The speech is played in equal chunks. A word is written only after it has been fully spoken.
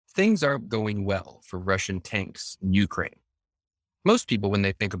Things aren't going well for Russian tanks in Ukraine. Most people, when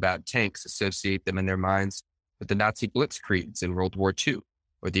they think about tanks, associate them in their minds with the Nazi blitzkriegs in World War II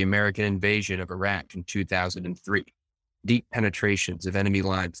or the American invasion of Iraq in 2003, deep penetrations of enemy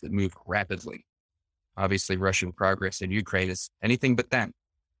lines that move rapidly. Obviously, Russian progress in Ukraine is anything but that.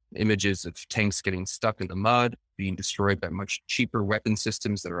 Images of tanks getting stuck in the mud, being destroyed by much cheaper weapon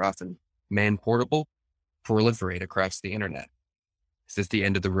systems that are often man-portable, proliferate across the internet. Is this the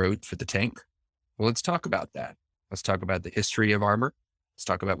end of the road for the tank? Well, let's talk about that. Let's talk about the history of armor. Let's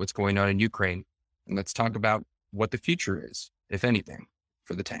talk about what's going on in Ukraine. And let's talk about what the future is, if anything,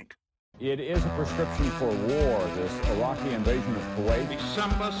 for the tank. It is a prescription for war, this Iraqi invasion of Kuwait.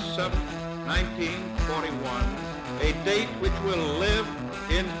 December 7th, 1941, a date which will live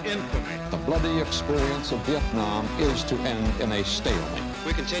in infamy. The bloody experience of Vietnam is to end in a stalemate.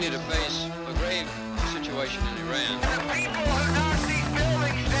 We continue to face a grave situation in Iran. The people who knock these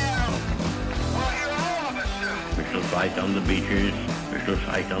buildings down will hear all of us soon. We shall fight on the beaches, we shall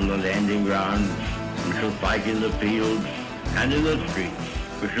fight on the landing grounds, we shall fight in the fields and in the streets.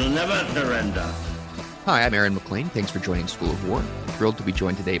 We shall never surrender. Hi, I'm Aaron McLean. Thanks for joining School of War. I'm thrilled to be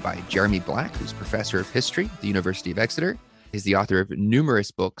joined today by Jeremy Black, who's professor of history at the University of Exeter. He's the author of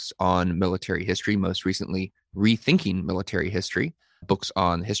numerous books on military history, most recently Rethinking Military History, books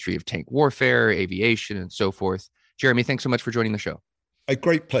on the history of tank warfare, aviation, and so forth. Jeremy, thanks so much for joining the show. A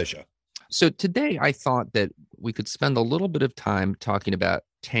great pleasure. So today I thought that we could spend a little bit of time talking about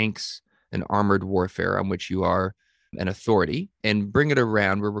tanks and armored warfare, on which you are an authority, and bring it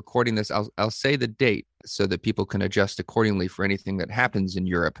around. We're recording this. I'll say the date so that people can adjust accordingly for anything that happens in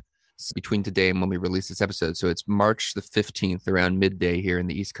Europe between today and when we release this episode. So it's March the 15th, around midday here in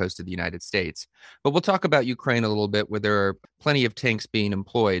the East Coast of the United States. But we'll talk about Ukraine a little bit, where there are plenty of tanks being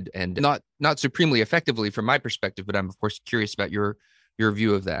employed, and not supremely effectively from my perspective, but I'm of course curious about your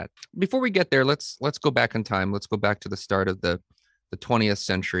view of that. Before we get there, let's go back in time. Let's go back to the start of the 20th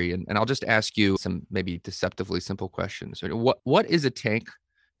century. And I'll just ask you some maybe deceptively simple questions. What is a tank,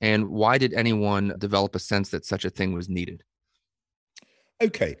 and why did anyone develop a sense that such a thing was needed?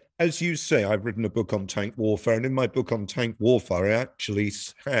 Okay, as you say, I've written a book on tank warfare, and in my book on tank warfare, I actually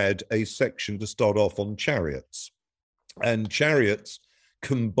had a section to start off on chariots. And chariots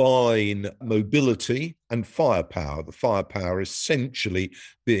combine mobility and firepower. The firepower essentially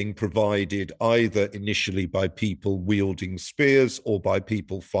being provided either initially by people wielding spears or by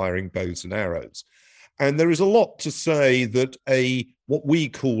people firing bows and arrows. And there is a lot to say that what we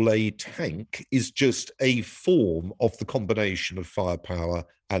call a tank is just a form of the combination of firepower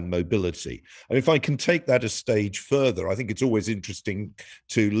and mobility. And if I can take that a stage further, I think it's always interesting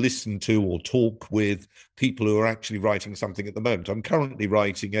to listen to or talk with people who are actually writing something at the moment. I'm currently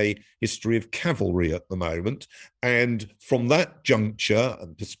writing a history of cavalry at the moment. And from that juncture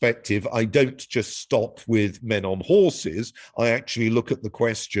and perspective, I don't just stop with men on horses. I actually look at the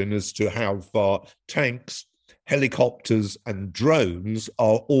question as to how far tanks, helicopters and drones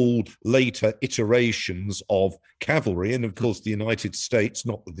are all later iterations of cavalry. And of course, the United States,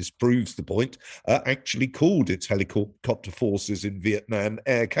 not that this proves the point, actually called its helicopter forces in Vietnam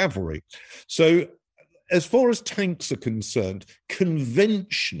air cavalry. So as far as tanks are concerned,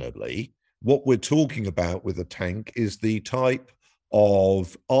 conventionally, what we're talking about with a tank is the type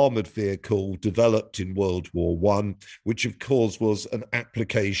of armored vehicle developed in World War I, which of course was an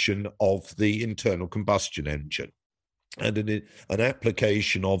application of the internal combustion engine and an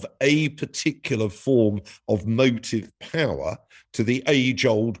application of a particular form of motive power to the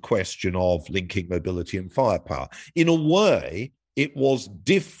age-old question of linking mobility and firepower. In a way, it was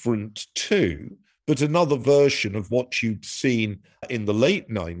different too, but another version of what you'd seen in the late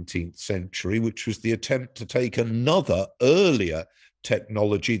 19th century, which was the attempt to take another earlier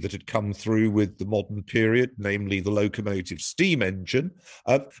technology that had come through with the modern period, namely the locomotive steam engine,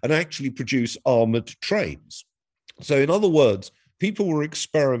 and actually produce armored trains. So in other words, people were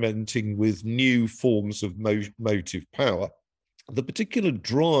experimenting with new forms of motive power. The particular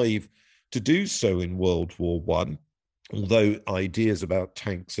drive to do so in World War I, although ideas about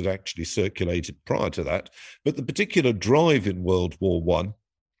tanks had actually circulated prior to that, but the particular drive in World War I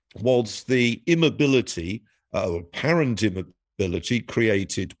was the immobility, apparent immobility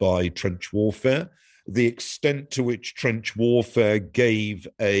created by trench warfare, the extent to which trench warfare gave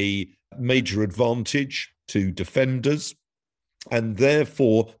a major advantage to defenders, and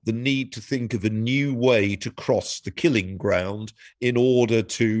therefore the need to think of a new way to cross the killing ground in order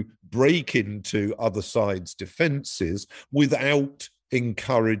to break into other sides' defenses without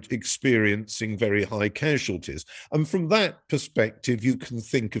experiencing very high casualties. And from that perspective, you can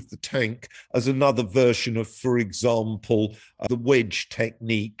think of the tank as another version of, for example, the wedge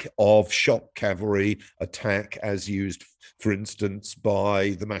technique of shock cavalry attack as used, for instance,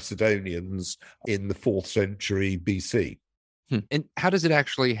 by the Macedonians in the 4th century BC. And how does it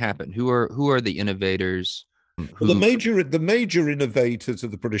actually happen? Who are the innovators? Well, the major innovators are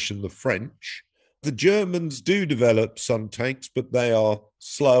the British and the French. The Germans do develop some tanks, but they are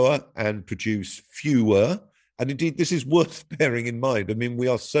slower and produce fewer. And indeed, this is worth bearing in mind. I mean, we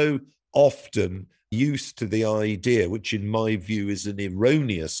are so often used to the idea, which in my view is an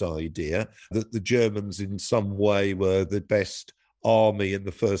erroneous idea, that the Germans in some way were the best army in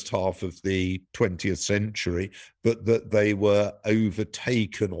the first half of the 20th century, but that they were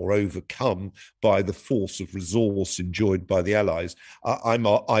overtaken or overcome by the force of resource enjoyed by the Allies.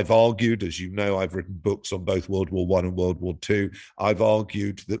 I've argued, as you know, I've written books on both World War I and World War II. I've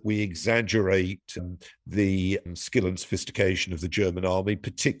argued that we exaggerate the skill and sophistication of the German army,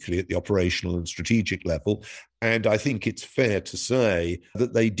 particularly at the operational and strategic level. And I think it's fair to say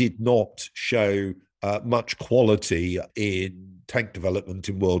that they did not show much quality in tank development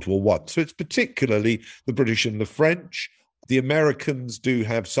in World War I. So it's particularly the British and the French. The Americans do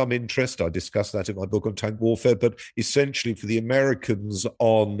have some interest. I discuss that in my book on tank warfare, but essentially for the Americans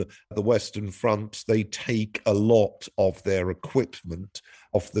on the Western Front, they take a lot of their equipment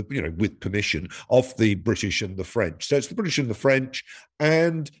off the, with permission, off the British and the French. So it's the British and the French,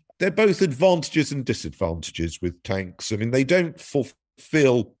 and they're both advantages and disadvantages with tanks. I mean, they don't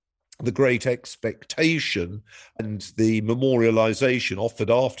fulfill the great expectation and the memorialization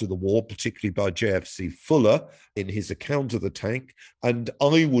offered after the war, particularly by J.F.C. Fuller in his account of the tank. And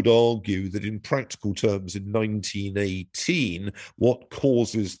I would argue that in practical terms, in 1918, what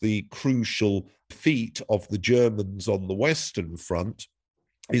causes the crucial feat of the Germans on the Western Front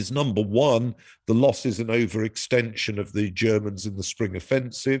is, number one, the losses and overextension of the Germans in the spring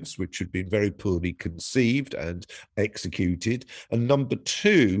offensives, which had been very poorly conceived and executed. And number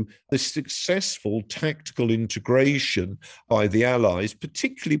two, the successful tactical integration by the Allies,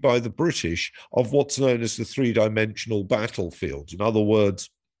 particularly by the British, of what's known as the three-dimensional battlefield. In other words,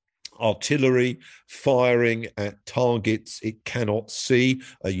 artillery firing at targets it cannot see,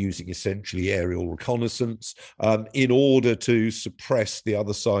 using essentially aerial reconnaissance, in order to suppress the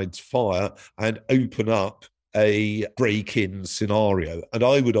other side's fire and open up a break-in scenario. And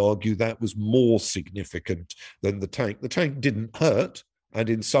I would argue that was more significant than the tank. The tank didn't hurt. And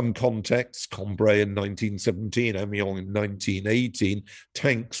in some contexts, Cambrai in 1917, Amiens in 1918,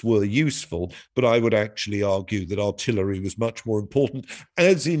 tanks were useful, but I would actually argue that artillery was much more important,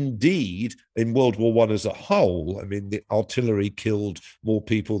 as indeed in World War I as a whole. I mean, the artillery killed more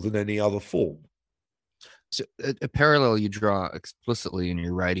people than any other form. So a parallel you draw explicitly in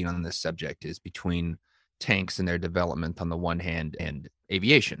your writing on this subject is between tanks and their development on the one hand and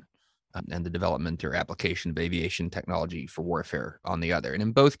aviation. And the development or application of aviation technology for warfare on the other. And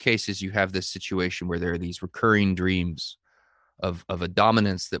in both cases, you have this situation where there are these recurring dreams of a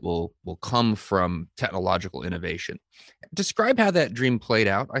dominance that will come from technological innovation. Describe how that dream played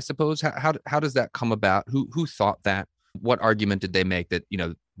out, I suppose. How does that come about? Who thought that? What argument did they make that,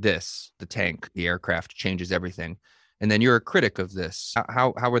 the tank, the aircraft changes everything? And then you're a critic of this.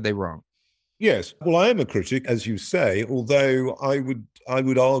 How were they wrong? Yes. Well, I am a critic, as you say, although I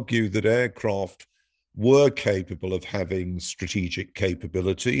would argue that aircraft were capable of having strategic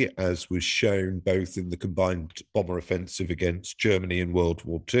capability, as was shown both in the combined bomber offensive against Germany in World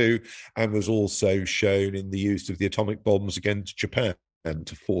War II, and was also shown in the use of the atomic bombs against Japan and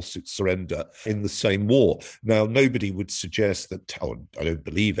to force its surrender in the same war. Now, nobody would suggest that, I don't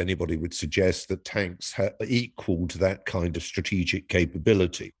believe anybody would suggest that tanks equaled that kind of strategic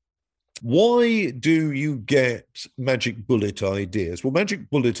capability. Why do you get magic bullet ideas? Well, magic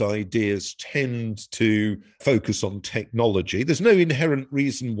bullet ideas tend to focus on technology. There's no inherent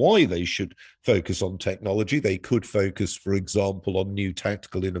reason why they should focus on technology. They could focus, for example, on new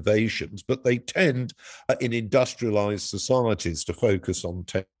tactical innovations, but they tend in industrialized societies to focus on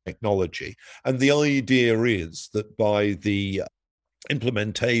technology. And the idea is that by the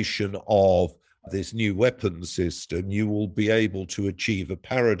implementation of this new weapon system, you will be able to achieve a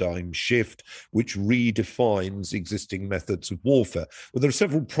paradigm shift which redefines existing methods of warfare. Well, there are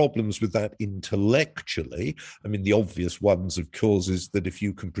several problems with that intellectually. I mean, the obvious ones, of course, is that if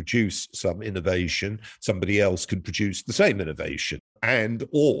you can produce some innovation, somebody else can produce the same innovation.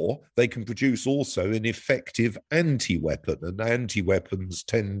 Or they can produce also an effective anti-weapon. And anti-weapons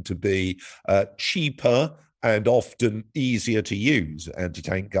tend to be cheaper and often easier to use.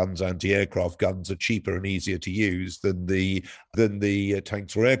 Anti-tank guns, anti-aircraft guns are cheaper and easier to use than the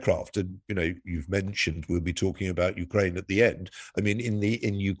tanks or aircraft. And you've mentioned, we'll be talking about Ukraine at the end. I mean,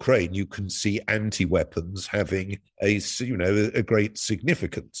 in Ukraine, you can see anti-weapons having a great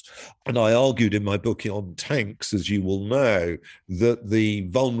significance. And I argued in my book on tanks, as you will know, that the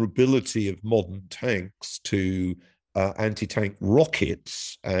vulnerability of modern tanks to anti-tank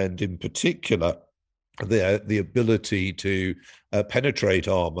rockets, and in particular the ability to penetrate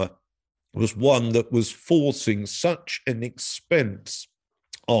armor, was one that was forcing such an expense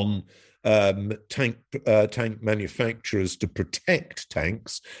on tank manufacturers to protect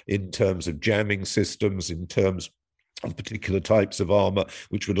tanks in terms of jamming systems, in terms of particular types of armor,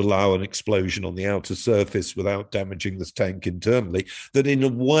 which would allow an explosion on the outer surface without damaging this tank internally, that in a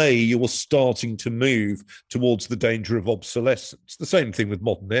way you were starting to move towards the danger of obsolescence. The same thing with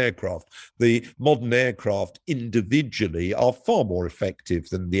modern aircraft. The modern aircraft individually are far more effective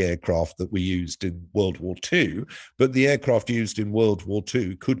than the aircraft that we used in World War II, but the aircraft used in World War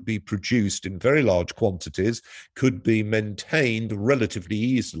II could be produced in very large quantities, could be maintained relatively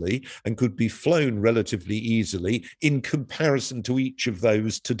easily, and could be flown relatively easily in comparison to each of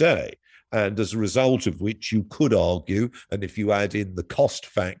those today. And as a result of which, you could argue, and if you add in the cost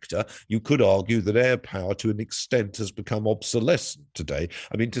factor, you could argue that air power to an extent has become obsolescent today.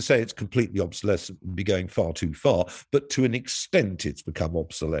 I mean, to say it's completely obsolescent would be going far too far, but to an extent it's become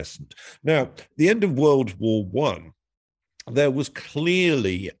obsolescent. Now, the end of World War I, there was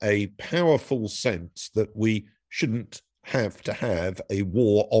clearly a powerful sense that we shouldn't have to have a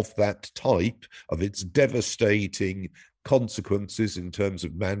war of that type, of its devastating consequences in terms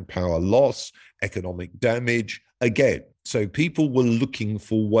of manpower loss, economic damage, again. So people were looking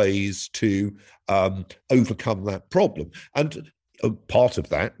for ways to overcome that problem. And part of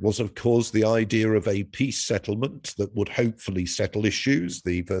that was, of course, the idea of a peace settlement that would hopefully settle issues,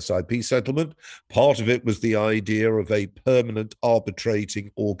 the Versailles Peace Settlement. Part of it was the idea of a permanent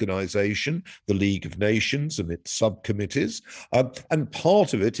arbitrating organization, the League of Nations and its subcommittees. And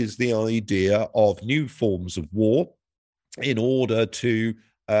part of it is the idea of new forms of war in order to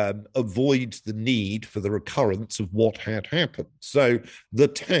avoid the need for the recurrence of what had happened. So the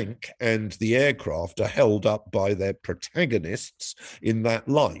tank and the aircraft are held up by their protagonists in that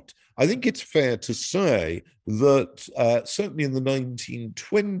light. I think it's fair to say that certainly in the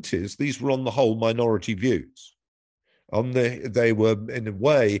 1920s, these were on the whole minority views. They were, in a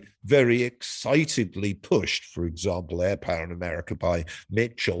way, very excitedly pushed. For example, air power in America by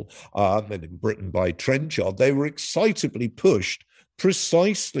Mitchell, and in Britain by Trenchard. They were excitedly pushed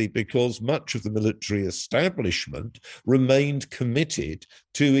precisely because much of the military establishment remained committed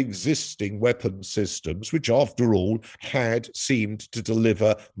to existing weapon systems, which, after all, had seemed to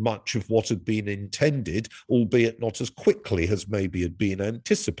deliver much of what had been intended, albeit not as quickly as maybe had been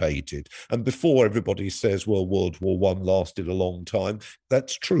anticipated. And before everybody says, well, World War I lasted a long time,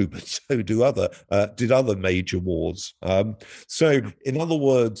 that's true, but so did other major wars. So, in other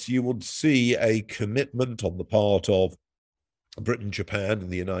words, you would see a commitment on the part of Britain, Japan, and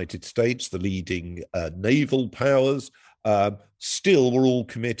the United States, the leading naval powers, still were all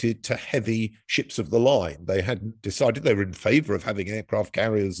committed to heavy ships of the line. They hadn't decided. They were in favor of having aircraft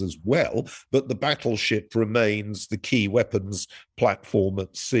carriers as well, but the battleship remains the key weapons platform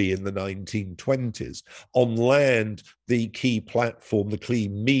at sea in the 1920s. On land, the key platform, the key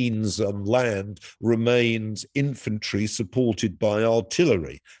means on land remains infantry supported by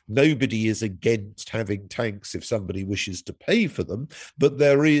artillery. Nobody is against having tanks if somebody wishes to pay for them, but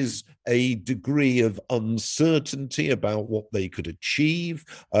there is a degree of uncertainty about what they could achieve.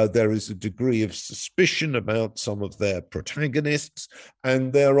 There is a degree of suspicion about some of their protagonists,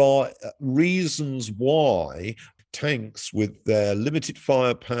 and there are reasons why tanks, with their limited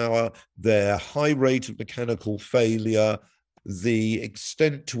firepower, their high rate of mechanical failure, the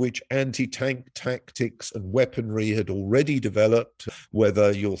extent to which anti-tank tactics and weaponry had already developed,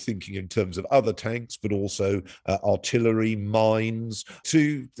 whether you're thinking in terms of other tanks, but also artillery, mines,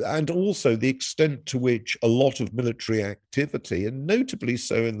 and also the extent to which a lot of military activity, and notably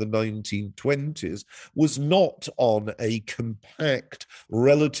so in the 1920s, was not on a compact,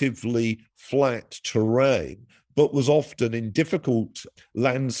 relatively flat terrain, but was often in difficult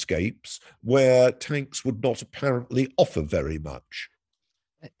landscapes where tanks would not apparently offer very much.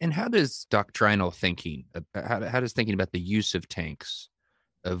 And how does doctrinal thinking, how does thinking about the use of tanks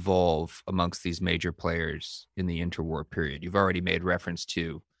evolve amongst these major players in the interwar period? You've already made reference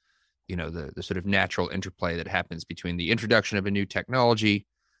to, the sort of natural interplay that happens between the introduction of a new technology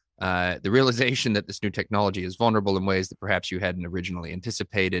the realization that this new technology is vulnerable in ways that perhaps you hadn't originally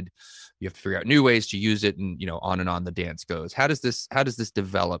anticipated. You have to figure out new ways to use it, and on and on the dance goes. How does this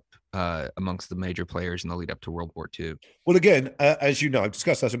develop amongst the major players in the lead up to World War II? Well, again, as you know, I've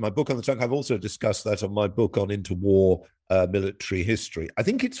discussed that in my book on the tank. I've also discussed that on my book on interwar military history. I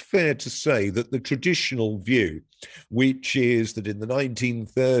think it's fair to say that the traditional view, which is that in the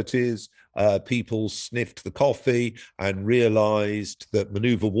 1930s, people sniffed the coffee and realized that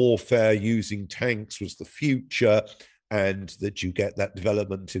maneuver warfare using tanks was the future, and that you get that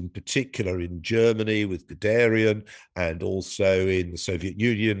development in particular in Germany with Guderian, and also in the Soviet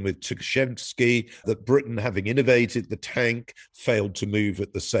Union with Tukhachevsky, that Britain, having innovated the tank, failed to move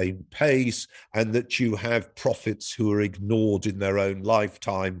at the same pace, and that you have prophets who are ignored in their own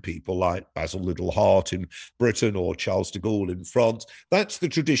lifetime, people like Basil Liddell Hart in Britain or Charles de Gaulle in France. That's the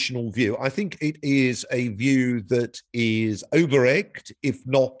traditional view. I think it is a view that is over-egged, if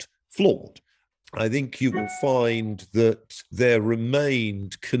not flawed. I think you will find that there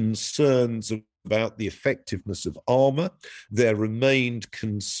remained concerns about the effectiveness of armour. There remained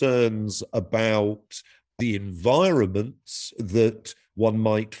concerns about the environments that one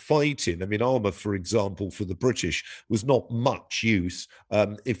might fight in. I mean, armour, for example, for the British was not much use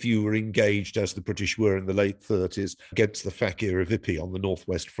if you were engaged, as the British were in the late 30s, against the Fakir-e-Vipi on the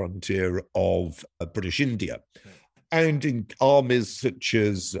northwest frontier of British India. And in armies such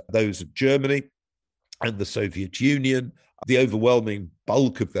as those of Germany and the Soviet Union, the overwhelming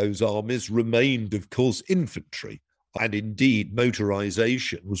bulk of those armies remained, of course, infantry. And indeed,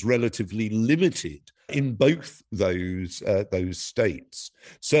 motorization was relatively limited in both those states.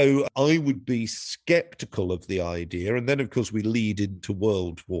 So I would be skeptical of the idea. And then, of course, we lead into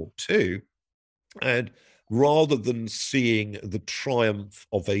World War II. And rather than seeing the triumph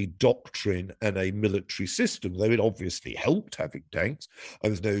of a doctrine and a military system, though it obviously helped having tanks,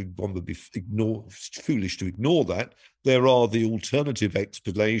 and there's no one would be foolish to ignore that, there are the alternative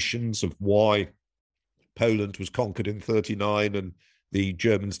explanations of why Poland was conquered in 1939 and the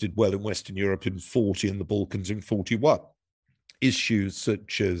Germans did well in Western Europe in 1940 and the Balkans in 1941. Issues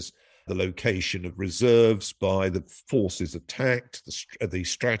such as the location of reserves by the forces attacked, the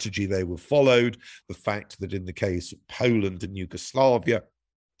strategy they were followed, the fact that in the case of Poland and Yugoslavia,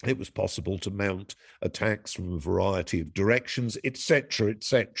 it was possible to mount attacks from a variety of directions, etc.,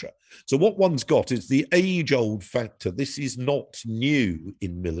 etc. So what one's got is the age-old factor. This is not new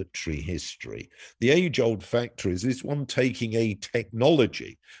in military history. The age-old factor is one taking a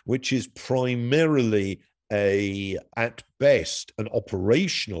technology which is primarily at best, an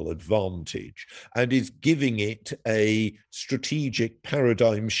operational advantage, and is giving it a strategic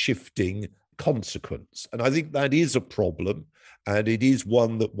paradigm shifting consequence. And I think that is a problem, and it is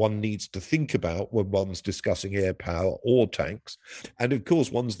one that one needs to think about when one's discussing air power or tanks. And of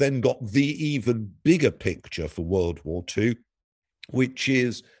course, one's then got the even bigger picture for World War II, which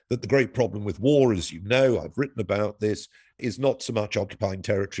is that the great problem with war, as you know, I've written about this, is not so much occupying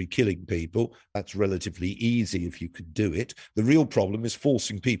territory, killing people. That's relatively easy if you could do it. The real problem is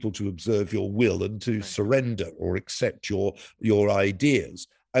forcing people to observe your will and to surrender or accept your ideas.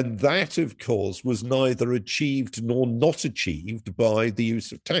 And that, of course, was neither achieved nor not achieved by the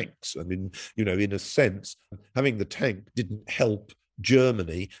use of tanks. I mean, in a sense, having the tank didn't help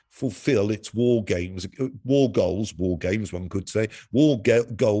Germany fulfill its war goals, one could say,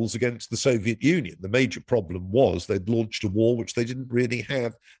 goals against the Soviet Union. The major problem was they'd launched a war which they didn't really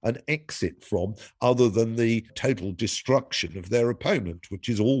have an exit from other than the total destruction of their opponent, which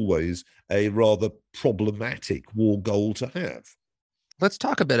is always a rather problematic war goal to have. Let's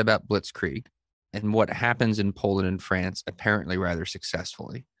talk a bit about Blitzkrieg and what happens in Poland and France, apparently rather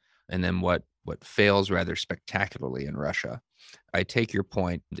successfully, and then what fails rather spectacularly in Russia. I take your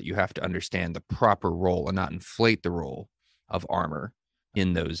point that you have to understand the proper role and not inflate the role of armor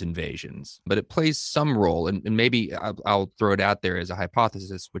in those invasions, but it plays some role. And maybe I'll throw it out there as a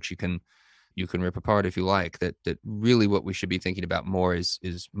hypothesis, which you can rip apart if you like, that really what we should be thinking about more is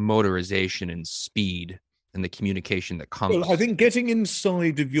motorization and speed and the communication that comes. Well, I think getting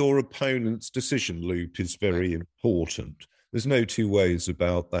inside of your opponent's decision loop is very important. There's no two ways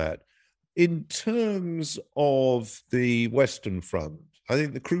about that. In terms of the Western Front, I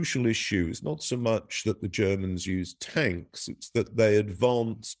think the crucial issue is not so much that the Germans used tanks, it's that they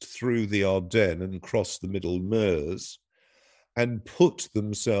advanced through the Ardennes and crossed the Middle Meuse and put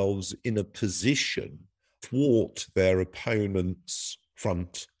themselves in a position to thwart their opponent's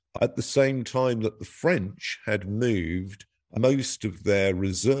front at the same time that the French had moved most of their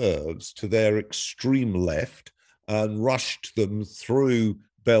reserves to their extreme left and rushed them through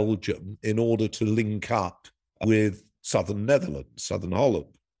Belgium in order to link up with southern Netherlands, southern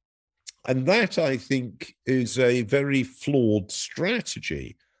Holland. And that, I think, is a very flawed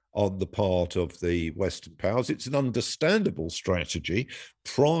strategy on the part of the Western powers. It's an understandable strategy.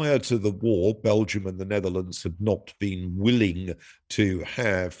 Prior to the war, Belgium and the Netherlands had not been willing to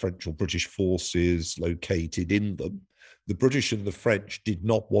have French or British forces located in them. The British and the French did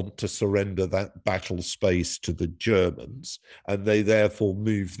not want to surrender that battle space to the Germans, and they therefore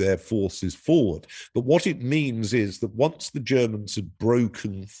moved their forces forward. But what it means is that once the Germans had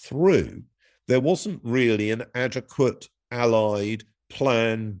broken through, there wasn't really an adequate Allied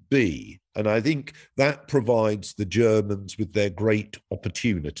Plan B. And I think that provides the Germans with their great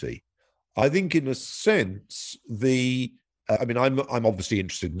opportunity. I think in a sense, I'm obviously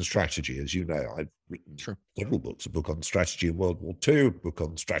interested in strategy, as you know. I've written several books, a book on strategy in World War II, a book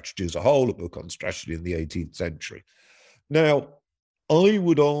on strategy as a whole, a book on strategy in the 18th century. Now, I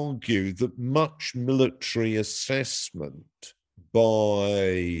would argue that much military assessment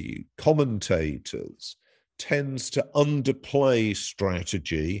by commentators tends to underplay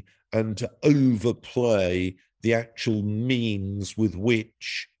strategy and to overplay the actual means with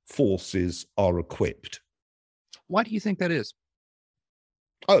which forces are equipped. Why do you think that is?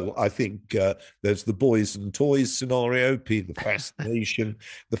 Oh, I think there's the boys and toys scenario, the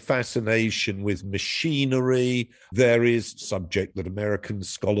fascination with machinery. There is subject that American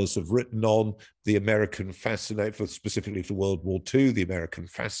scholars have written on, the American fascination, specifically for World War II, the American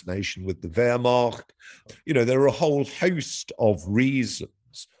fascination with the Wehrmacht. You know, there are a whole host of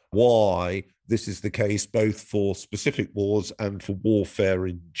reasons why this is the case, both for specific wars and for warfare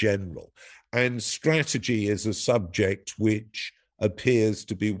in general. And strategy is a subject which appears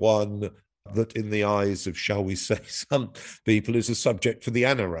to be one that, in the eyes of, shall we say, some people, is a subject for the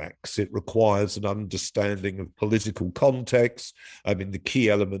anoraks. It requires an understanding of political context. I mean, the key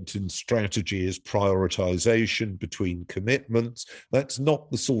element in strategy is prioritization between commitments. That's not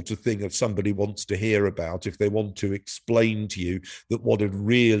the sort of thing that somebody wants to hear about if they want to explain to you that what had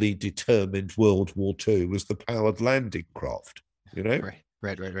really determined World War II was the powered landing craft, you know? Right.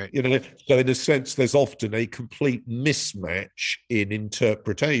 You know, so in a sense, there's often a complete mismatch in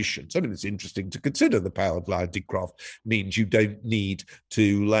interpretations. I mean, it's interesting to consider the powered landing craft means you don't need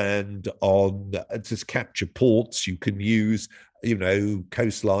to land on, to capture ports. You can use, you know,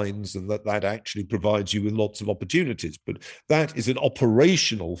 coastlines, and that actually provides you with lots of opportunities. But that is an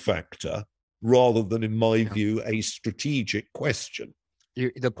operational factor rather than, in my view, a strategic question.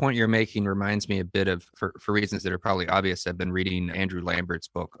 The point you're making reminds me a bit of, for reasons that are probably obvious, I've been reading Andrew Lambert's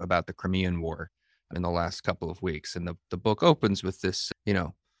book about the Crimean War in the last couple of weeks. And the book opens with this, you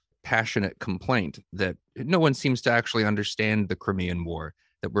know, passionate complaint that no one seems to actually understand the Crimean War,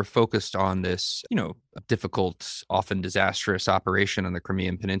 that we're focused on this, you know, difficult, often disastrous operation on the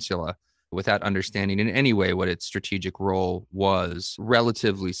Crimean Peninsula without understanding in any way what its strategic role was,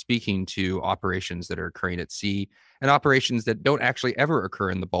 relatively speaking, to operations that are occurring at sea and operations that don't actually ever occur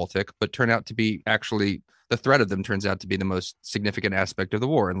in the Baltic, but turn out to be actually, the threat of them turns out to be the most significant aspect of the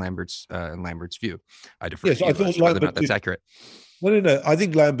war in Lambert's view. I defer to you I thought whether or not that's accurate. Well, no, I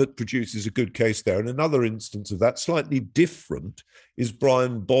think Lambert produces a good case there. And another instance of that, slightly different, is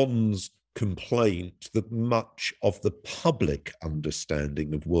Brian Bond's complaint that much of the public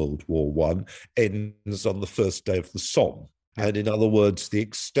understanding of World War I ends on the first day of the Somme. And in other words, the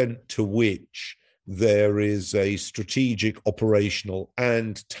extent to which there is a strategic, operational,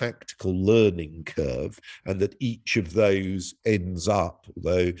 and tactical learning curve, and that each of those ends up,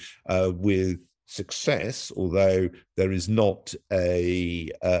 although with success, although there is not a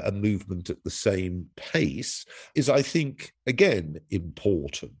movement at the same pace, is, I think, again,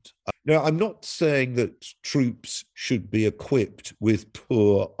 important. Now, I'm not saying that troops should be equipped with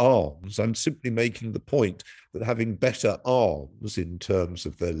poor arms. I'm simply making the point that having better arms in terms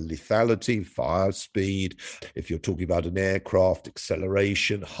of their lethality, fire speed, if you're talking about an aircraft,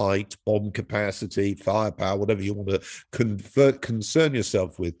 acceleration, height, bomb capacity, firepower, whatever you want to concern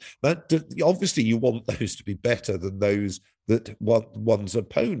yourself with, that obviously you want those to be better than those that one's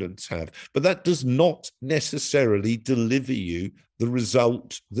opponents have. But that does not necessarily deliver you the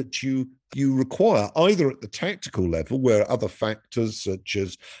result that you require, either at the tactical level, where other factors such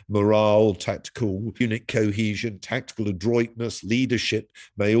as morale, tactical unit cohesion, tactical adroitness, leadership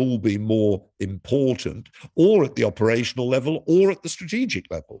may all be more important, or at the operational level, or at the strategic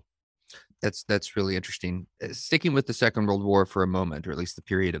level. That's really interesting. Sticking with the Second World War for a moment, or at least the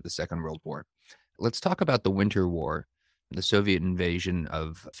period of the Second World War, let's talk about the Winter War, the Soviet invasion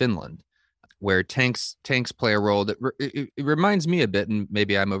of Finland, where tanks play a role that it reminds me a bit, and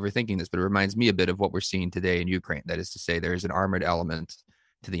maybe I'm overthinking this, but it reminds me a bit of what we're seeing today in Ukraine. That is to say, there is an armored element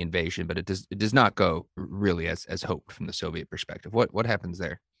to the invasion, but it does not go really as hoped from the Soviet perspective. What happens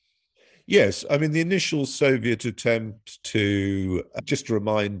there? Yes, I mean, the initial Soviet attempt to, just to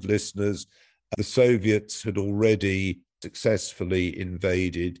remind listeners, the Soviets had already successfully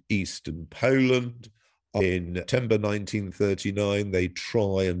invaded eastern Poland. In September 1939, they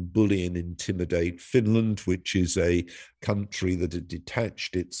try and bully and intimidate Finland, which is a country that had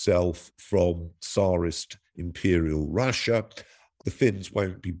detached itself from Tsarist Imperial Russia. The Finns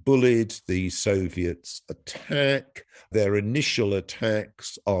won't be bullied. The Soviets attack. Their initial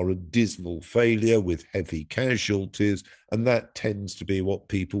attacks are a dismal failure with heavy casualties, and that tends to be what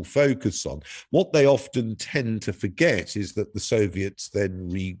people focus on. What they often tend to forget is that the Soviets then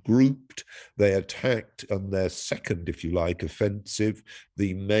regrouped. They attacked on their second, if you like, offensive,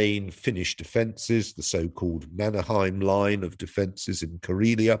 the main Finnish defences, the so-called Mannerheim line of defences in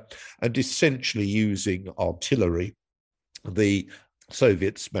Karelia, and essentially using artillery. The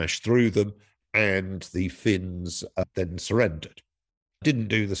Soviets smashed through them, and the Finns then surrendered. Didn't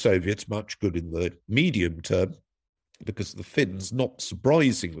do the Soviets much good in the medium term, because the Finns, not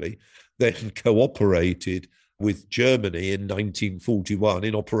surprisingly, then cooperated with Germany in 1941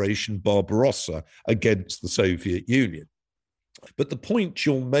 in Operation Barbarossa against the Soviet Union. But the point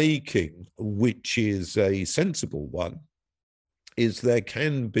you're making, which is a sensible one, is there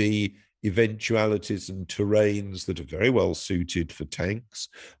can be eventualities and terrains that are very well suited for tanks.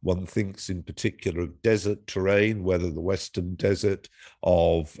 One thinks in particular of desert terrain, whether the western desert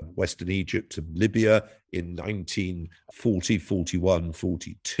of Western Egypt and Libya in 1940, 41,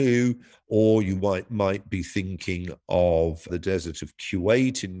 42, or you might be thinking of the desert of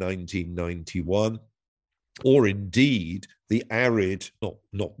Kuwait in 1991, or indeed the arid,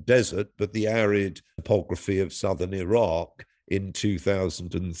 not desert, but the arid topography of southern Iraq in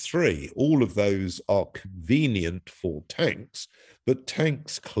 2003. All of those are convenient for tanks, but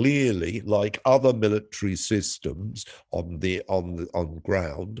tanks clearly, like other military systems on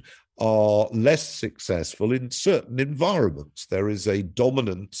ground, are less successful in certain environments. There is a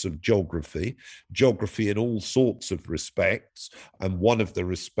dominance of geography in all sorts of respects, and one of the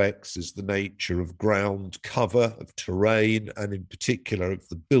respects is the nature of ground cover, of terrain, and in particular of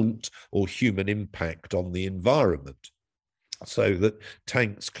the built or human impact on the environment. So that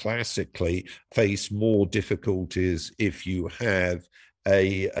tanks classically face more difficulties if you have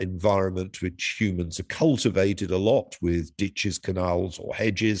an environment which humans have cultivated a lot with ditches, canals, or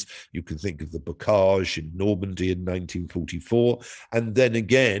hedges. You can think of the Bocage in Normandy in 1944. And then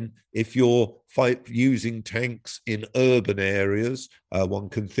again, if you're using tanks in urban areas, one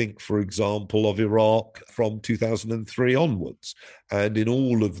can think, for example, of Iraq from 2003 onwards. And in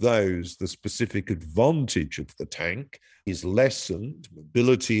all of those, the specific advantage of the tank is lessened,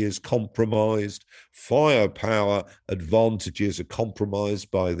 mobility is compromised, firepower advantages are compromised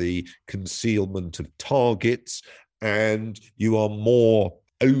by the concealment of targets, and you are more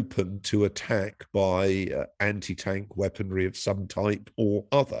open to attack by anti-tank weaponry of some type or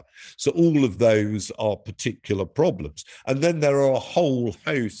other. So all of those are particular problems. And then there are a whole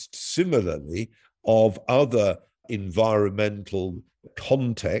host, similarly, of other environmental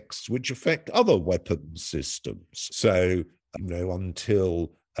contexts which affect other weapons systems. So,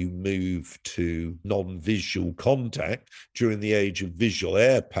 until you move to non-visual contact during the age of visual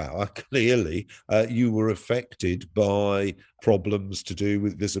air power, clearly you were affected by problems to do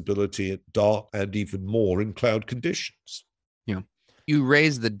with visibility at dark and even more in cloud conditions. Yeah. You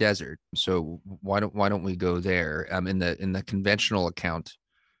raised the desert, so why don't we go there? In the conventional account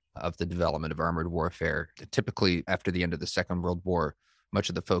of the development of armored warfare, typically after the end of the Second World War, much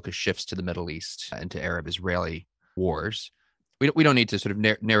of the focus shifts to the Middle East and to Arab-Israeli wars. We don't need to sort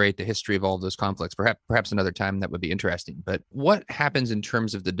of narrate the history of all of those conflicts. Perhaps another time that would be interesting. But what happens in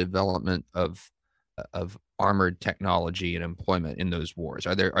terms of the development of armored technology and employment in those wars?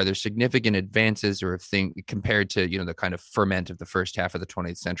 Are there significant advances, or compared to the kind of ferment of the first half of the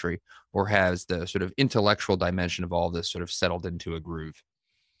 20th century, or has the sort of intellectual dimension of all this sort of settled into a groove?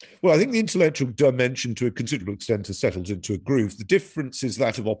 Well, I think the intellectual dimension to a considerable extent has settled into a groove. The difference is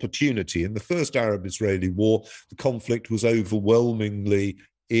that of opportunity. In the first Arab-Israeli war, the conflict was overwhelmingly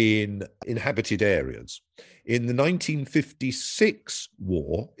in inhabited areas. In the 1956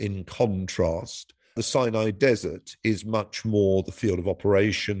 war, in contrast, the Sinai Desert is much more the field of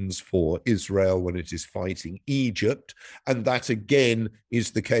operations for Israel when it is fighting Egypt. And that again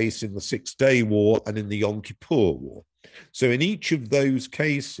is the case in the Six-Day War and in the Yom Kippur War. So in each of those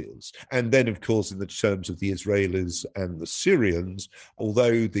cases, and then, of course, in the terms of the Israelis and the Syrians,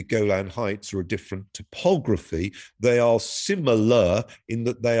 although the Golan Heights are a different topography, they are similar in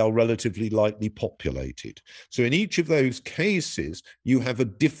that they are relatively lightly populated. So in each of those cases, you have a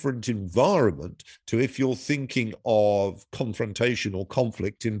different environment to if you're thinking of confrontation or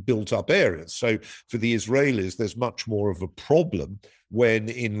conflict in built-up areas. So for the Israelis, there's much more of a problem when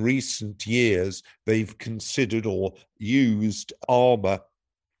in recent years they've considered or used armor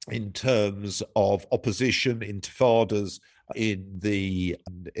in terms of opposition, intifadas in the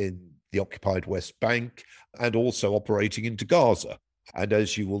occupied West Bank, and also operating into Gaza. And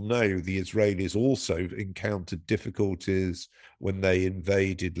as you will know, the Israelis also encountered difficulties when they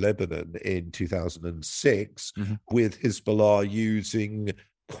invaded Lebanon in 2006 with Hezbollah using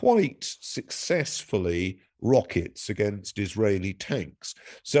quite successfully rockets against Israeli tanks.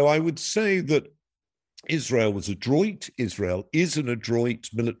 So I would say that Israel was adroit. Israel is an adroit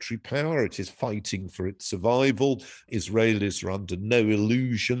military power. It is fighting for its survival. Israelis are under no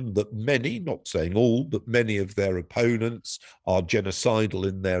illusion that many, not saying all, but many of their opponents are genocidal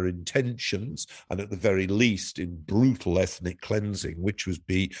in their intentions, and at the very least in brutal ethnic cleansing, which would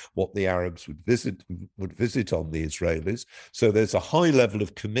be what the Arabs would visit on the Israelis. So there's a high level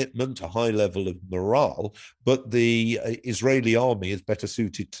of commitment, a high level of morale, but the Israeli army is better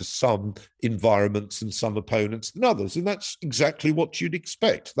suited to some environments and some opponents than others, and that's exactly what you'd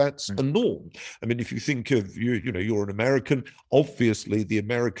expect. That's a norm. I mean, if you think of you're an American, obviously the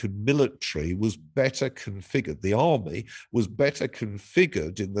American military was better configured. The army was better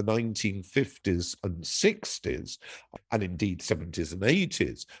configured in the 1950s and 60s, and indeed 70s and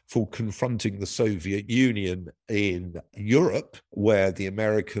 80s, for confronting the Soviet Union in Europe, where the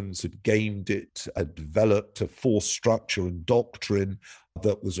Americans had gained it, had developed a force structure and doctrine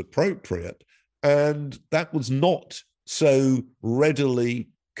that was appropriate. And that was not so readily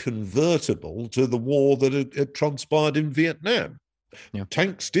convertible to the war that had transpired in Vietnam. Yeah.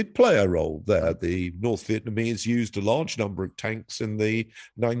 Tanks did play a role there. The North Vietnamese used a large number of tanks in the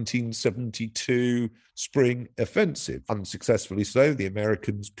 1972 spring offensive. Unsuccessfully so. The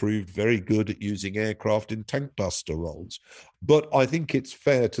Americans proved very good at using aircraft in tank buster roles. But I think it's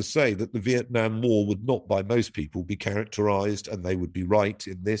fair to say that the Vietnam War would not, by most people, be characterized, and they would be right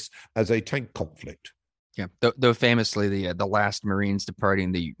in this, as a tank conflict. Yeah, though famously, the last Marines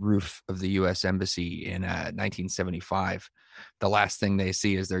departing the roof of the U.S. Embassy in 1975, the last thing they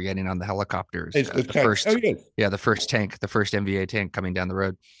see is they're getting on the helicopters. The first tank, the first MVA tank coming down the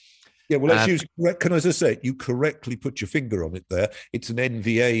road. Yeah, well, let's use, can I just say, you correctly put your finger on it there. It's an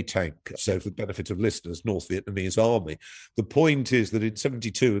NVA tank. So for the benefit of listeners, North Vietnamese Army. The point is that in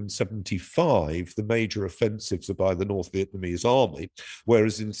 72 and 75, the major offensives are by the North Vietnamese Army,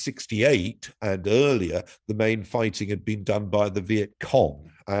 whereas in 68 and earlier, the main fighting had been done by the Viet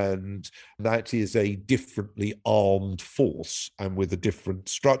Cong. And that is a differently armed force and with a different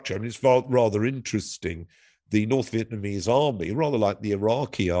structure. And it's rather interesting. The North Vietnamese army, rather like the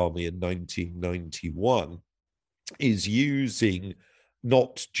Iraqi army in 1991, is using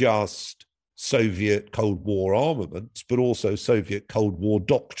not just Soviet Cold War armaments, but also Soviet Cold War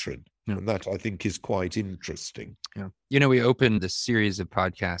doctrine. Yeah. And that, I think, is quite interesting. Yeah. You know, we opened this series of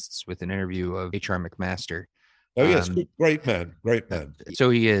podcasts with an interview of H.R. McMaster. Oh, yes. Great man. So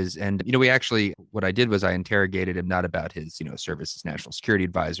he is. And, what I did was I interrogated him not about his, service as national security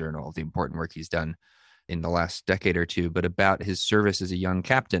advisor and all the important work he's done in the last decade or two, but about his service as a young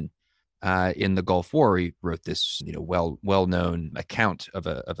captain in the Gulf War. He wrote this, well-known account of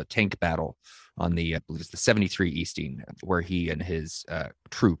a tank battle on the 73 Easting, where he and his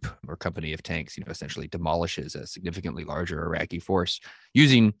troop or company of tanks, essentially demolishes a significantly larger Iraqi force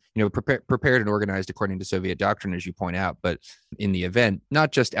using, prepared and organized according to Soviet doctrine, as you point out, but in the event,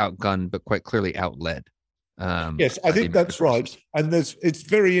 not just outgunned, but quite clearly outled. Yes, I think that's right. And it's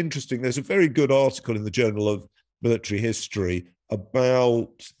very interesting. There's a very good article in the Journal of Military History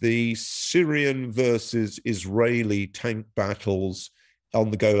about the Syrian versus Israeli tank battles on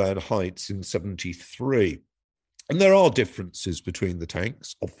the Golan Heights in 73. And there are differences between the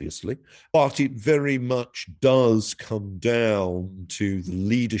tanks, obviously, but it very much does come down to the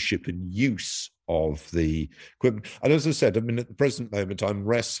leadership and use of the equipment. And as I said, at the present moment, I'm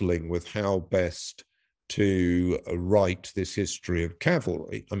wrestling with how best to write this history of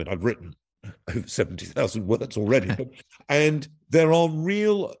cavalry. I've written over 70,000 words already, and there are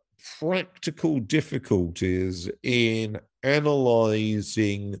real practical difficulties in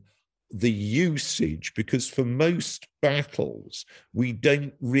analyzing the usage, because for most battles, we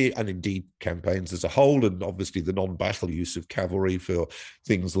don't really, and indeed campaigns as a whole, and obviously the non-battle use of cavalry for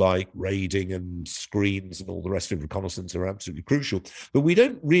things like raiding and screens and all the rest of reconnaissance are absolutely crucial. But we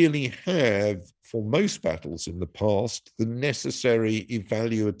don't really have, for most battles in the past, the necessary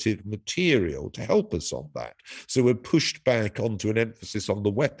evaluative material to help us on that. So we're pushed back onto an emphasis on the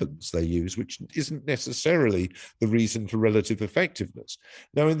weapons they use, which isn't necessarily the reason for relative effectiveness.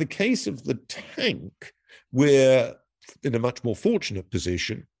 Now, in the case of the tank, we're in a much more fortunate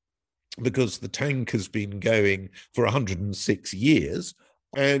position because the tank has been going for 106 years.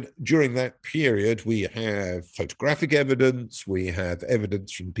 And during that period, we have photographic evidence, we have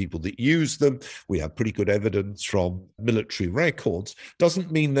evidence from people that use them, we have pretty good evidence from military records.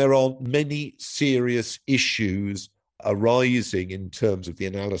 Doesn't mean there aren't many serious issues arising in terms of the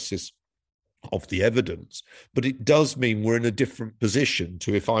analysis of the evidence, but it does mean we're in a different position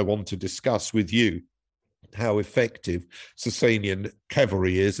to if I want to discuss with you how effective Sasanian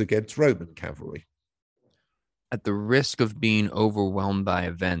cavalry is against Roman cavalry. At the risk of being overwhelmed by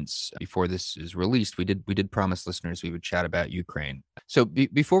events, before this is released, we did promise listeners we would chat about Ukraine. So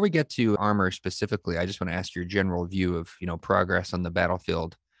before we get to armor specifically, I just want to ask your general view of progress on the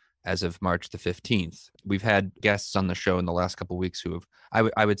battlefield as of March the 15th. We've had guests on the show in the last couple of weeks who have,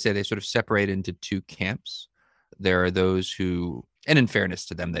 I would say they sort of separate into two camps. There are those who, and in fairness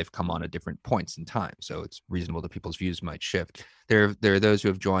to them, they've come on at different points in time, so it's reasonable that people's views might shift. There are those who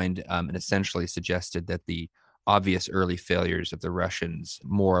have joined and essentially suggested that the obvious early failures of the Russians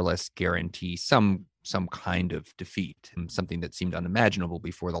more or less guarantee some kind of defeat, and something that seemed unimaginable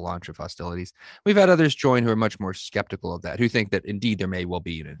before the launch of hostilities. We've had others join who are much more skeptical of that, who think that indeed there may well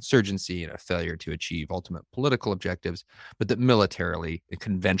be an insurgency and a failure to achieve ultimate political objectives, but that militarily,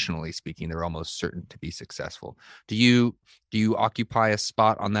 conventionally speaking, they're almost certain to be successful. Do you occupy a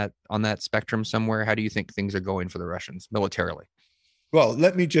spot on that spectrum somewhere? How do you think things are going for the Russians militarily? Well,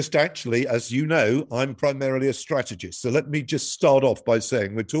 let me just actually, as you know, I'm primarily a strategist. So let me just start off by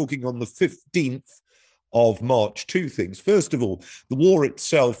saying we're talking on the 15th of March. Two things. First of all, the war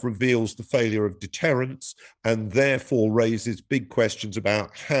itself reveals the failure of deterrence and therefore raises big questions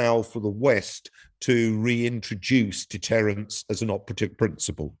about how for the West to reintroduce deterrence as an operative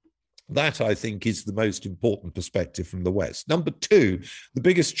principle. That, I think, is the most important perspective from the West. Number two, the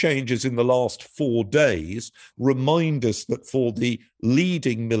biggest changes in the last 4 days remind us that for the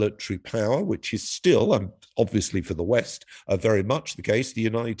leading military power, which is still, obviously for the West, very much the case, the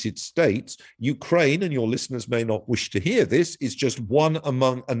United States, Ukraine, and your listeners may not wish to hear this, is just one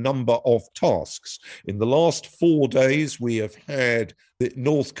among a number of tasks. In the last 4 days, we have had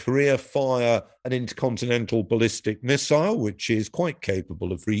North Korea fire an intercontinental ballistic missile, which is quite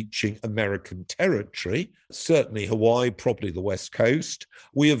capable of reaching American territory, certainly Hawaii, probably the West Coast.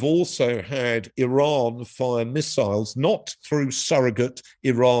 We have also had Iran fire missiles, not through surrogate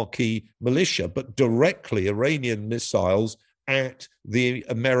Iraqi militia, but directly Iranian missiles at the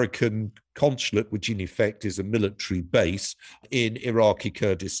American consulate, which in effect is a military base in Iraqi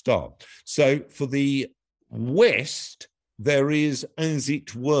Kurdistan. So for the West, there is, as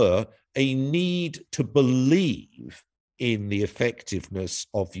it were, a need to believe in the effectiveness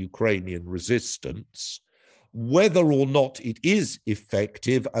of Ukrainian resistance. Whether or not it is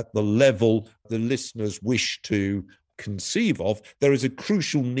effective at the level the listeners wish to conceive of, there is a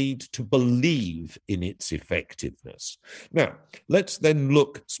crucial need to believe in its effectiveness. Now, let's then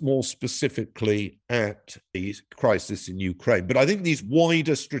look more specifically at the crisis in Ukraine. But I think these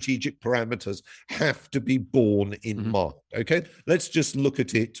wider strategic parameters have to be borne in mind. Okay, let's just look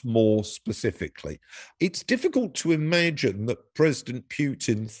at it more specifically. It's difficult to imagine that President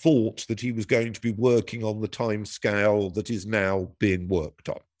Putin thought that he was going to be working on the timescale that is now being worked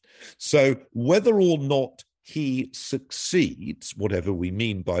on. So whether or not he succeeds, whatever we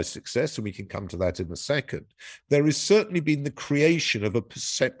mean by success, and we can come to that in a second, there has certainly been the creation of a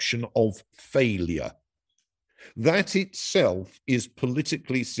perception of failure. That itself is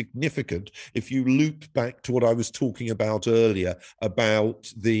politically significant if you loop back to what I was talking about earlier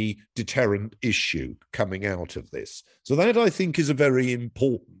about the deterrent issue coming out of this. So that, I think, is a very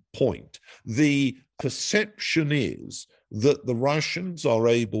important point. The perception is that the Russians are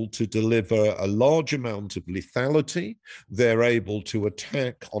able to deliver a large amount of lethality. They're able to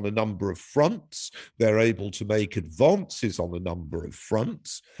attack on a number of fronts. They're able to make advances on a number of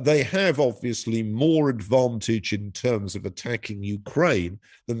fronts. They have obviously more advantage in terms of attacking Ukraine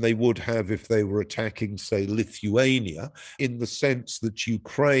than they would have if they were attacking, say, Lithuania, in the sense that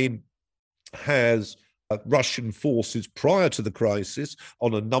Ukraine has Russian forces prior to the crisis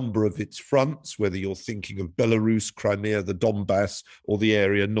on a number of its fronts, whether you're thinking of Belarus, Crimea, the Donbass, or the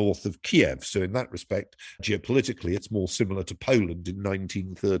area north of Kiev. So in that respect, geopolitically, it's more similar to Poland in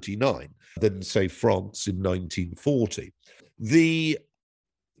 1939 than, say, France in 1940. The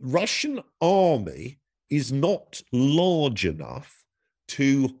Russian army is not large enough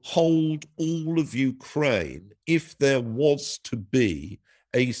to hold all of Ukraine if there was to be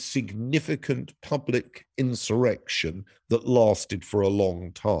a significant public insurrection that lasted for a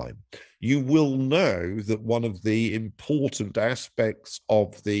long time. You will know that one of the important aspects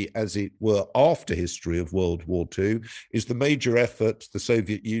of the, as it were, after history of World War II is the major effort the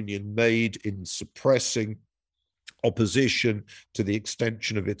Soviet Union made in suppressing opposition to the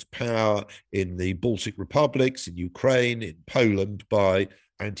extension of its power in the Baltic republics, in Ukraine, in Poland, by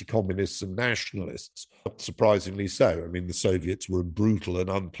anti-communists and nationalists. Not surprisingly so. I mean, the Soviets were a brutal and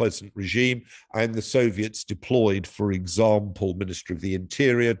unpleasant regime, and the Soviets deployed, for example, Ministry of the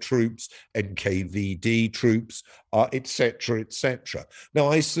Interior troops, NKVD troops, etc., etc. Now,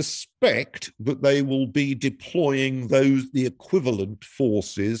 I suspect that they will be deploying the equivalent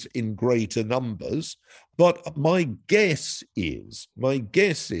forces in greater numbers. But my guess is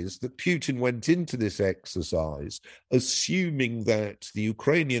that Putin went into this exercise assuming that the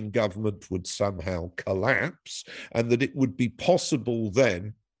Ukrainian government would somehow collapse and that it would be possible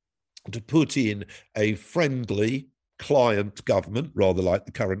then to put in a friendly client government, rather like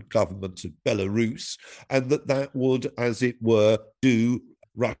the current government of Belarus, and that would, as it were, do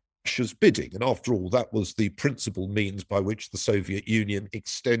Russia's bidding. And after all, that was the principal means by which the Soviet Union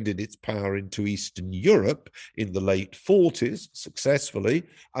extended its power into Eastern Europe in the late 40s successfully,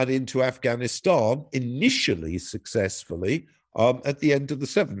 and into Afghanistan initially successfully at the end of the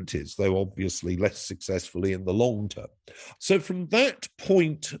 70s, though obviously less successfully in the long term. So from that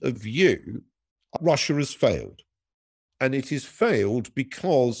point of view, Russia has failed. And it has failed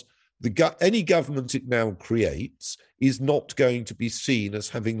because any government it now creates is not going to be seen as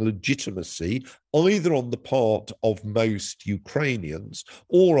having legitimacy either on the part of most Ukrainians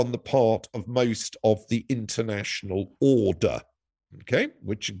or on the part of most of the international order. Okay,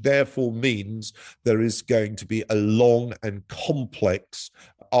 which therefore means there is going to be a long and complex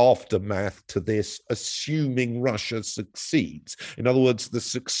aftermath to this, assuming Russia succeeds. In other words, the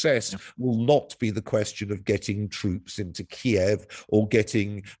success will not be the question of getting troops into Kiev or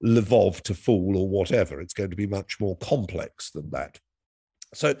getting Lvov to fall or whatever. It's going to be much more complex than that.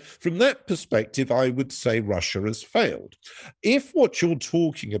 So from that perspective, I would say Russia has failed. If what you're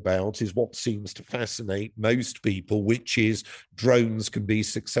talking about is what seems to fascinate most people, which is drones can be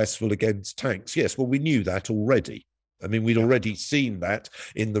successful against tanks, yes, well, we knew that already. I mean, we'd already seen that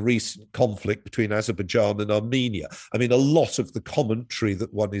in the recent conflict between Azerbaijan and Armenia. I mean, a lot of the commentary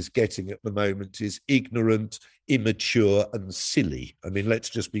that one is getting at the moment is ignorant, immature, and silly. I mean, let's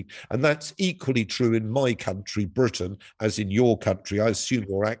just be, and that's equally true in my country, Britain, as in your country. I assume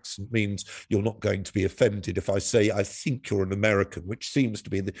your accent means you're not going to be offended if I say, I think you're an American, which seems to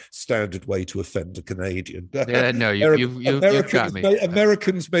be the standard way to offend a Canadian. Yeah, no, you've got me.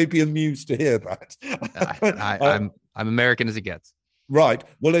 Americans may be amused to hear that. I'm American as it gets. Right.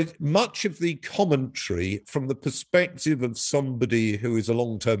 Well, much of the commentary from the perspective of somebody who is a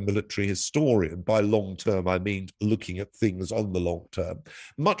long-term military historian, by long-term I mean looking at things on the long term,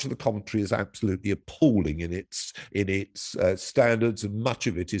 much of the commentary is absolutely appalling in its standards, and much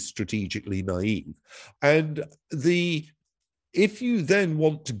of it is strategically naive. And if you then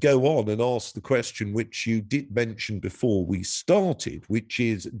want to go on and ask the question which you did mention before we started, which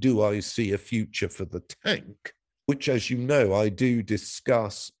is, do I see a future for the tank? Which, as you know, I do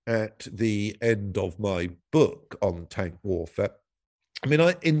discuss at the end of my book on tank warfare. I mean,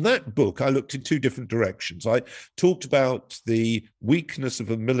 in that book, I looked in two different directions. I talked about the weakness of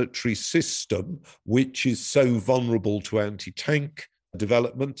a military system, which is so vulnerable to anti-tank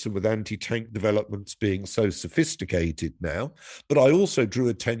developments, and with anti-tank developments being so sophisticated now. But I also drew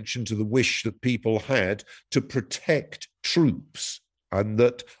attention to the wish that people had to protect troops, and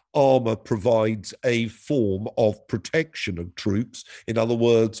that armor provides a form of protection of troops. In other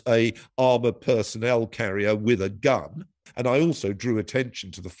words, a armored personnel carrier with a gun. And I also drew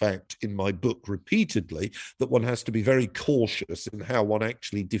attention to the fact in my book repeatedly that one has to be very cautious in how one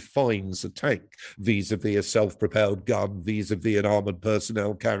actually defines a tank vis-a-vis a self-propelled gun, vis-a-vis an armored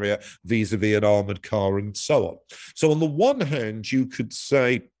personnel carrier, vis-a-vis an armored car, and so on. So on the one hand, you could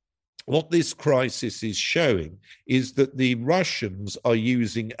say, what this crisis is showing is that the Russians are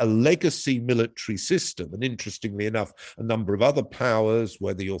using a legacy military system. And interestingly enough, a number of other powers,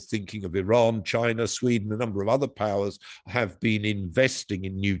 whether you're thinking of Iran, China, Sweden, a number of other powers have been investing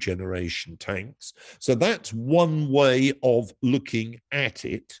in new generation tanks. So that's one way of looking at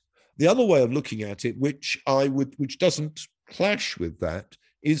it. The other way of looking at it, which doesn't clash with that,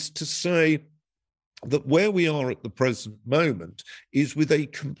 is to say that where we are at the present moment is with a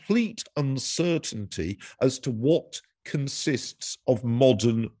complete uncertainty as to what consists of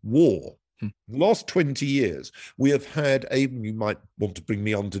modern war. The last 20 years, we have had you might want to bring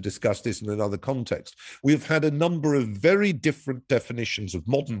me on to discuss this in another context. We have had a number of very different definitions of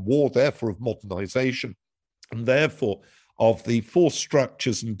modern war, therefore of modernization, and therefore of the force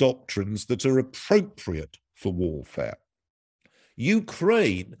structures and doctrines that are appropriate for warfare.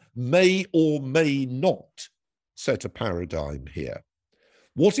 Ukraine may or may not set a paradigm here.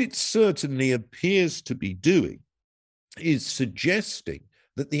 What it certainly appears to be doing is suggesting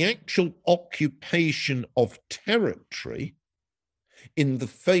that the actual occupation of territory in the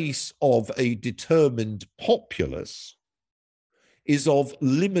face of a determined populace is of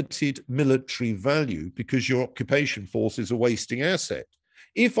limited military value because your occupation force is a wasting asset.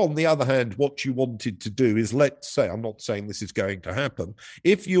 If, on the other hand, what you wanted to do is, let's say, I'm not saying this is going to happen,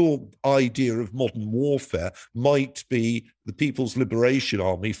 if your idea of modern warfare might be the People's Liberation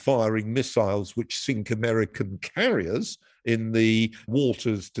Army firing missiles which sink American carriers in the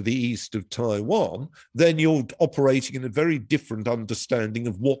waters to the east of Taiwan, then you're operating in a very different understanding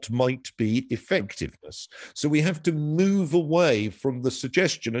of what might be effectiveness. So we have to move away from the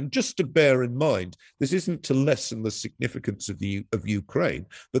suggestion, and just to bear in mind, this isn't to lessen the significance of Ukraine,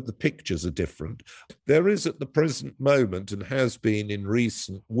 but the pictures are different. There is at the present moment, and has been in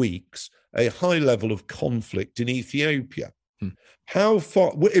recent weeks, a high level of conflict in Ethiopia. How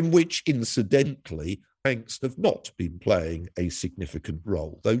far, in which incidentally, tanks have not been playing a significant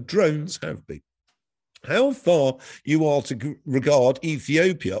role, though drones have been. How far you are to regard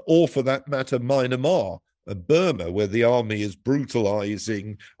Ethiopia, or for that matter, Myanmar, Burma, where the army is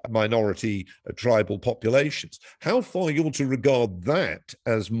brutalizing minority tribal populations, how far you're to regard that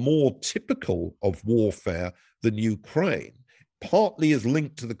as more typical of warfare than Ukraine, partly is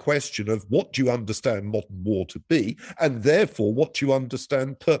linked to the question of what do you understand modern war to be, and therefore what you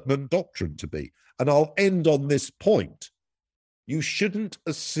understand pertinent doctrine to be. And I'll end on this point. You shouldn't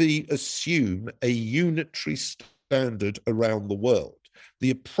assume a unitary standard around the world.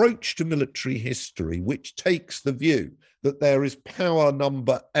 The approach to military history, which takes the view that there is power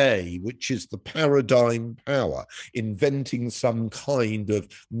number A, which is the paradigm power, inventing some kind of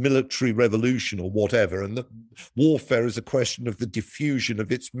military revolution or whatever, and that warfare is a question of the diffusion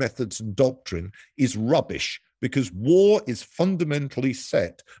of its methods and doctrine, is rubbish. Because war is fundamentally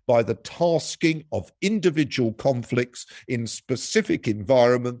set by the tasking of individual conflicts in specific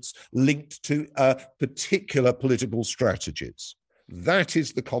environments linked to particular political strategies. That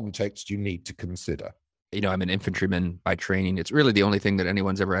is the context you need to consider. You know, I'm an infantryman by training. It's really the only thing that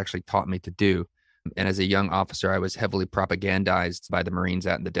anyone's ever actually taught me to do. And as a young officer, I was heavily propagandized by the Marines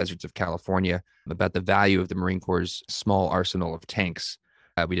out in the deserts of California about the value of the Marine Corps' small arsenal of tanks.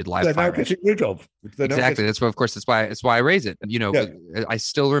 We did live fire. They're now getting rid of. Exactly. That's why, of course, that's why I raise it. You know, yeah. I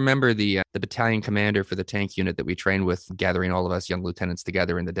still remember the battalion commander for the tank unit that we trained with, gathering all of us young lieutenants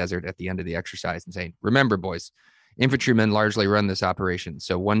together in the desert at the end of the exercise and saying, "Remember, boys, infantrymen largely run this operation.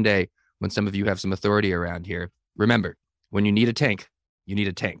 So one day, when some of you have some authority around here, remember, when you need a tank, you need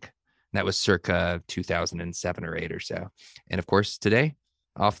a tank." And that was circa 2007 or 8 or so. And of course, today,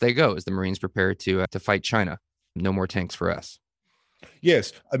 off they go as the Marines prepare to fight China. No more tanks for us.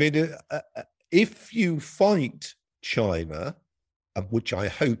 Yes, I mean, if you fight China, which I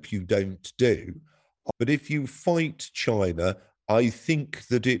hope you don't do, but if you fight China, I think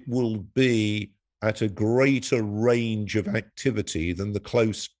that it will be at a greater range of activity than the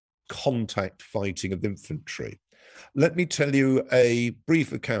close contact fighting of infantry. Let me tell you a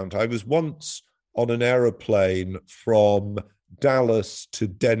brief account. I was once on an aeroplane from Dallas to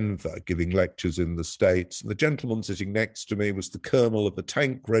Denver giving lectures in the States. And the gentleman sitting next to me was the colonel of a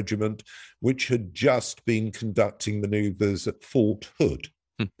tank regiment which had just been conducting maneuvers at Fort Hood.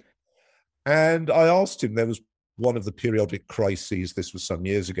 And I asked him, there was one of the periodic crises, this was some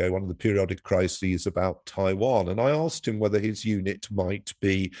years ago, one of the periodic crises about Taiwan. And I asked him whether his unit might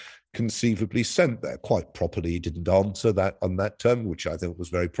be conceivably sent there. Quite properly, he didn't answer that on that term, which I think was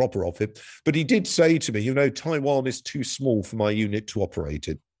very proper of him. But he did say to me, you know, Taiwan is too small for my unit to operate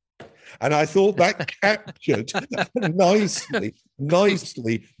in. And I thought that captured nicely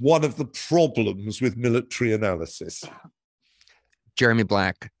one of the problems with military analysis. Jeremy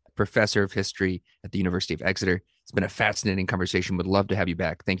Black, professor of history at the University of Exeter. It's been a fascinating conversation. Would love to have you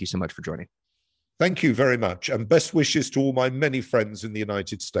back. Thank you so much for joining. Thank you very much. And best wishes to all my many friends in the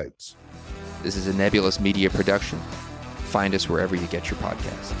United States. This is a Nebulous Media production. Find us wherever you get your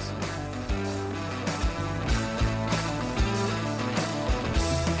podcasts.